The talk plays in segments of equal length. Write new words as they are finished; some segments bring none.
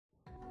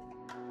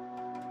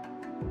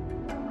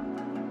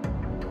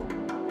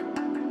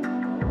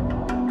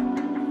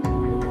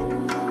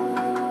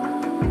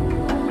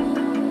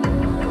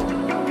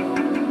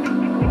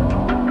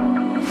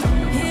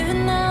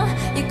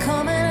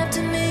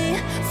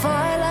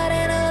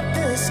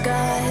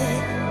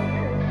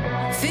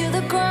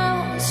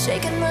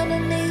shaking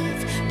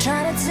underneath,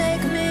 trying to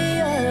take me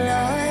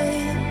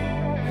alive.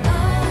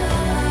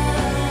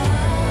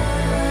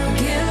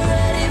 Get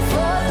ready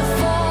for the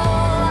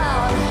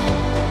fallout.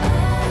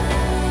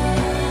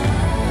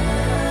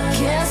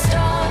 Can't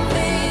stop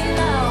me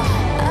now.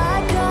 I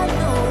got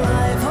no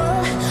rival.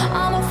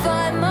 I'ma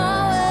find my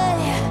way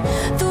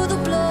through the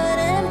blood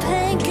and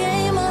pain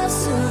game of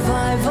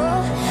survival.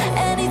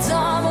 Any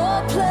time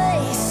or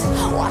place,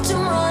 watch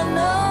 'em run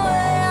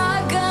away. I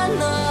got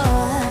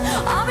none.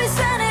 I'll be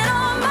standing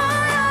on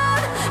my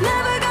own,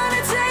 never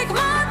gonna take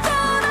my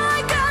throne. I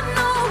got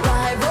no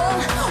rival.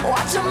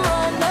 Watch 'em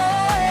run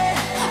away.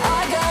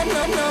 I got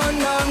no, no,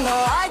 no, no.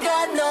 I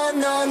got no,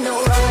 no, no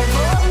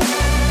rival.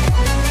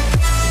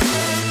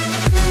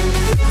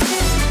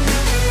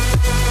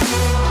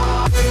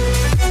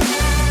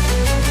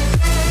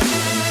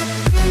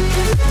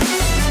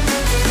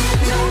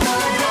 No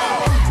rival.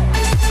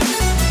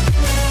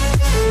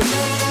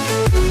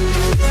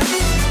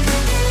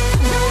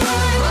 No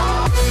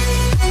rival.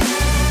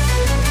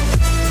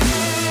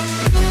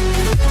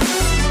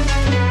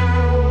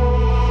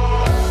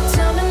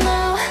 Tell me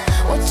now,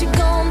 what you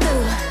gon' do?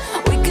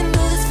 We can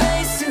do this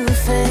face to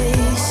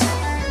face.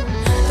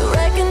 The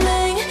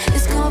reckoning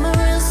is coming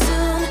real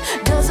soon.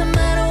 Doesn't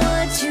matter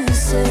what you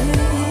say.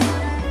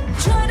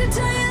 Try to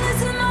tell you this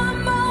is my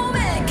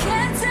moment.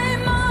 Can't take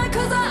mine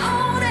 'cause I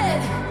own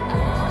it.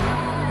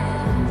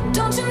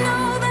 Don't you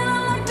know that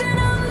I'm locked and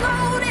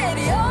unloaded?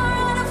 You're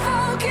out of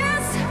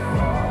focus.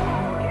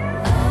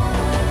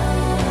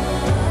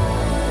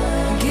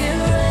 Get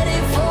ready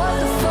for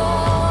the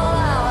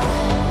fallout.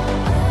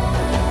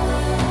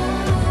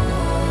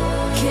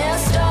 Can't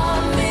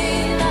stop me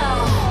now.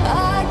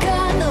 I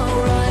got no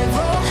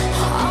rival.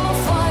 I'ma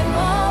find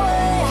my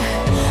way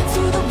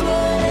through the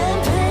blood and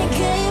pain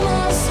game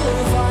of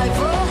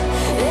survival.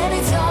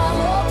 Any time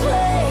or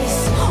place,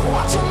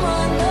 watch 'em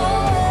run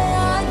away.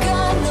 I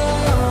got no.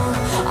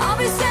 I'll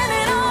be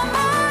standing on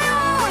my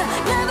own,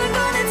 never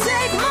gonna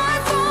take my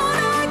phone.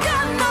 I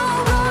got no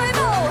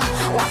rival.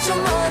 Watch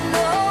 'em run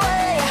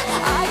away.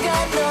 I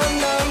got no,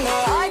 no, no.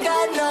 I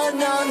got no,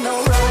 no, no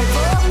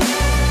rival.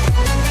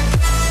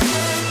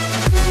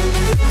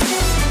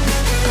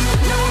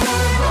 No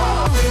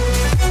rival.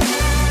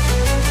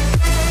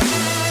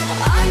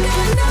 I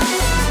got no,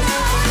 no, no,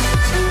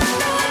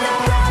 no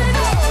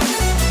rival.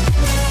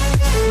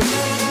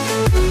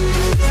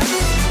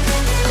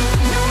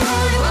 No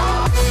rival.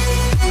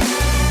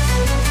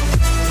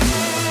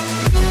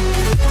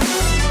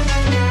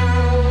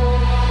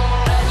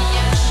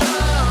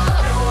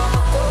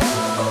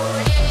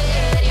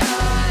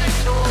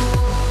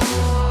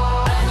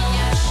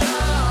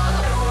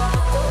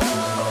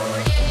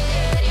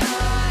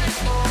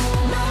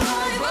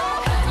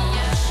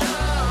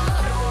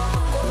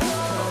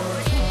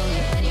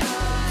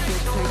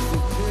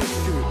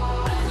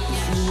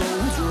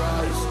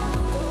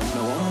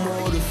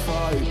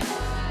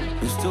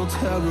 Still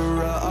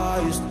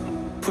terrorized,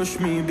 push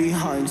me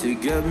behind to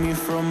get me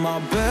from my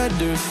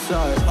better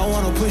side. I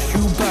wanna push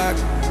you back,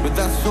 but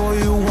that's all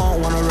you want.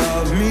 Wanna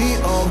rub me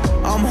up,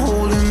 I'm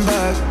holding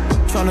back,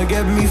 trying to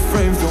get me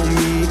framed, throw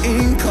me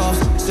in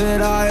cuffs.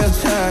 Said I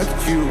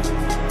attacked you,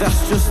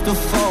 that's just a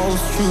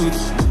false truth.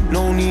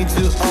 No need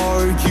to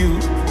argue,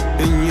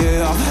 and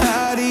yeah, I've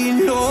had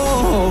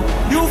enough.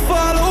 You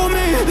follow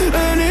me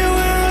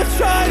anywhere I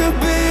try to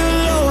be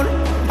alone.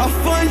 I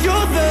find you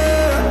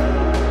there.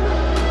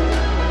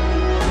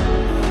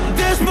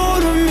 There's more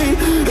to me.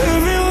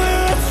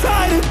 Everywhere I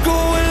try to go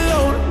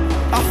alone,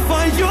 I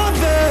find you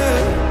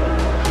there.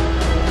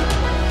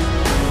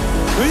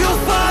 You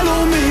follow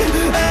me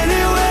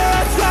anywhere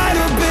I try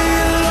to be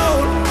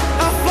alone,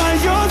 I find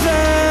you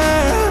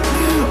there.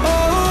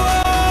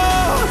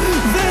 Oh,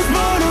 there's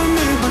more to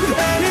me.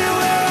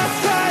 Anywhere I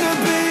try to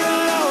be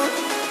alone,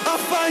 I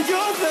find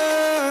you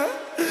there.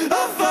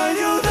 I find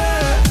you there.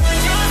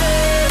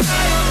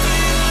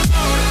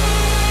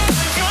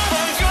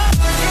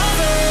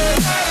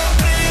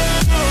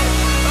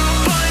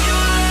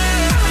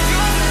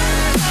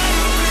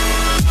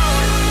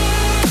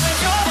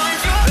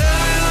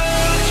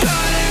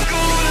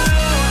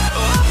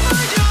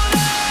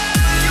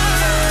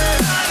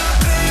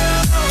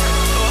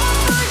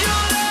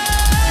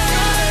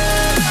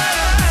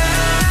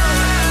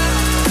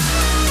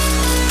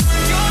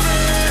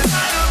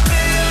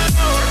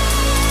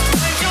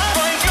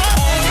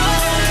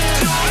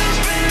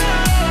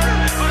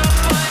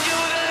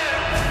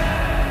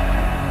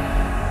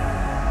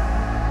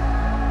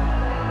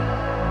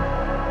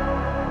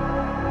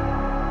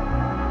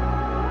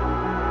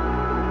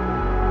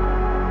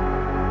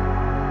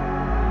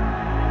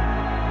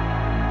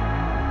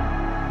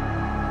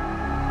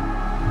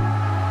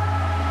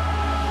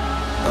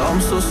 I'm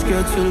so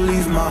scared to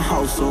leave my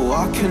house, so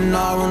I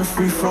cannot run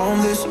free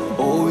from this.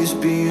 Always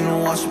being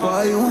watched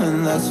by you,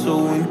 and that's so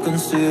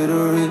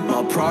inconsiderate.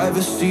 My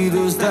privacy,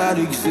 does that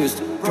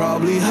exist?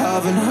 Probably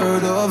haven't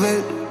heard of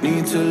it.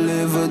 Need to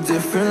live a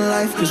different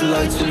life, cause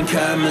lights and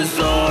cameras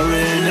are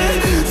in it.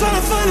 Trying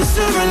to find a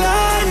silver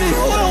lining.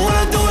 All I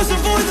wanna do is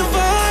avoid the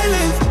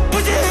violence,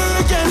 but you're here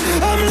again,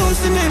 I'm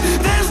losing it.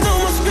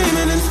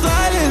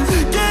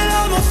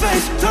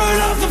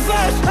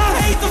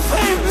 the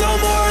same no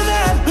more.